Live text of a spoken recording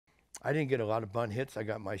I didn't get a lot of bunt hits. I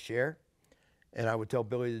got my share. And I would tell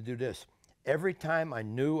Billy to do this. Every time I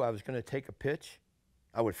knew I was going to take a pitch,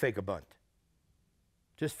 I would fake a bunt.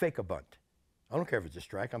 Just fake a bunt. I don't care if it's a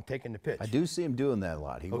strike. I'm taking the pitch. I do see him doing that a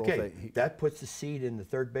lot. That puts the seed in the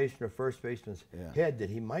third baseman or first baseman's head that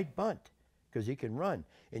he might bunt because he can run.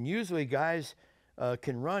 And usually guys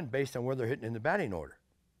can run based on where they're hitting in the batting order.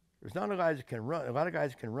 There's not a lot of guys that can run. A lot of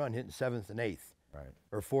guys can run hitting 7th and 8th,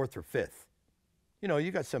 or 4th or 5th. You know,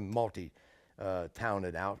 you got some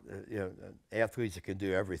talented athletes that can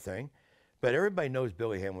do everything. But everybody knows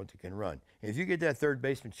Billy Hamilton can run. And if you get that third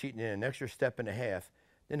baseman cheating in an extra step and a half,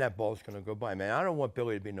 then that ball's going to go by. Man, I don't want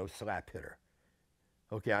Billy to be no slap hitter.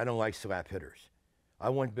 Okay, I don't like slap hitters. I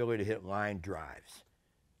want Billy to hit line drives.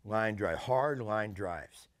 Hard line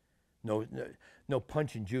drives. No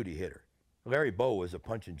punch and Judy hitter. Larry Bow was a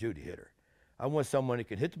punch and Judy hitter. I want someone who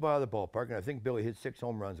can hit the ball out of the ballpark, and I think Billy hit 6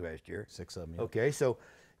 home runs last year. 6 of them, yeah. Okay, so,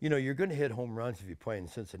 you know, you're going to hit home runs if you play in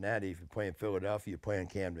Cincinnati, if you play in Philadelphia, you play in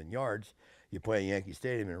Camden Yards, you play in Yankee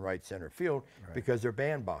Stadium in right center field because they're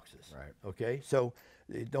bandboxes. Okay, so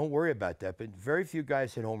don't worry about that. But very few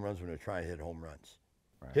guys hit home runs when they're trying to hit home runs.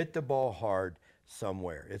 Hit the ball hard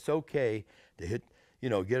somewhere. It's okay to hit, you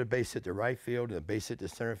know, get a base hit to right field and a base hit to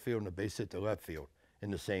center field and a base hit to left field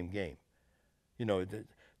in the same game. You know,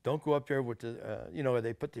 don't go up there with the, you know,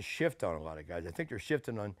 they put the shift on a lot of guys. I think they're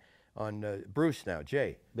shifting on Bruce now,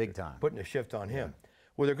 Jay. Big time. Putting a shift on him.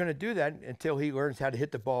 Well, they're going to do that until he learns how to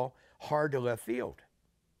hit the ball hard to left field.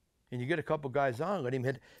 And you get a couple guys on, let him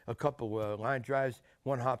hit a couple line drives,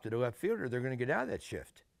 one hop to the left fielder, they're going to get out of that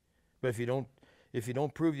shift. But if you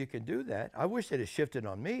don't prove you can do that, I wish they'd have shifted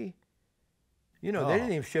on me. You know, they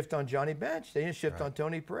didn't even shift on Johnny Bench. They didn't shift on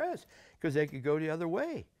Tony Perez because they could go the other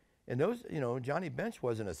way. And those, you know, Johnny Bench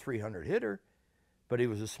wasn't a 300 hitter, but he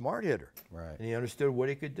was a smart hitter. And he understood what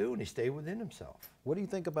he could do, and he stayed within himself. What do you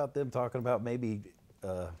think about them talking about maybe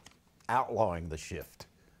outlawing the shift?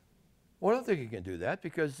 Well, I don't think you can do that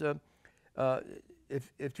because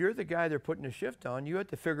if you're the guy they're putting the shift on, you have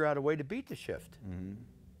to figure out a way to beat the shift.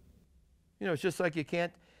 You know, it's just like you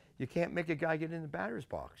can't make a guy get in the batter's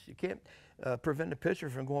box. You can't prevent a pitcher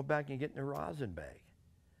from going back and getting the rosin bag.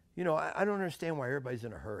 You know, I don't understand why everybody's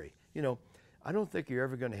in a hurry. You know, I don't think you're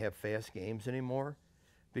ever going to have fast games anymore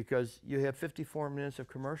because you have 54 minutes of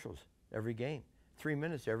commercials every game, 3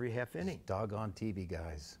 minutes every half inning. Doggone TV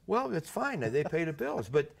guys. Well, it's fine. They pay the bills.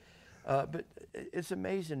 But it's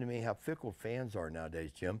amazing to me how fickle fans are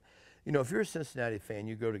nowadays, Jim. You know, if you're a Cincinnati fan,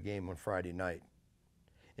 you go to a game on Friday night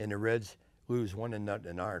and the Reds lose 1-0 in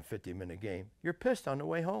an hour and 50-minute game, you're pissed on the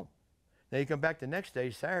way home. Now you come back the next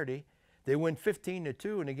day, Saturday, they win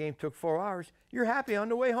 15-2 and the game took 4 hours. You're happy on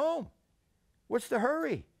the way home. What's the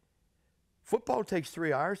hurry? Football takes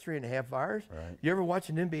 3 hours, 3.5 hours. You ever watch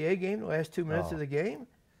an NBA game, the last 2 minutes of the game?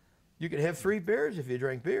 You can have 3 beers if you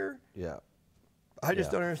drink beer. I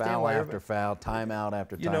just don't understand foul why after foul, timeout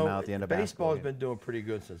after timeout, the end of basketball. Baseball's been doing pretty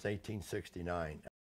good since 1869.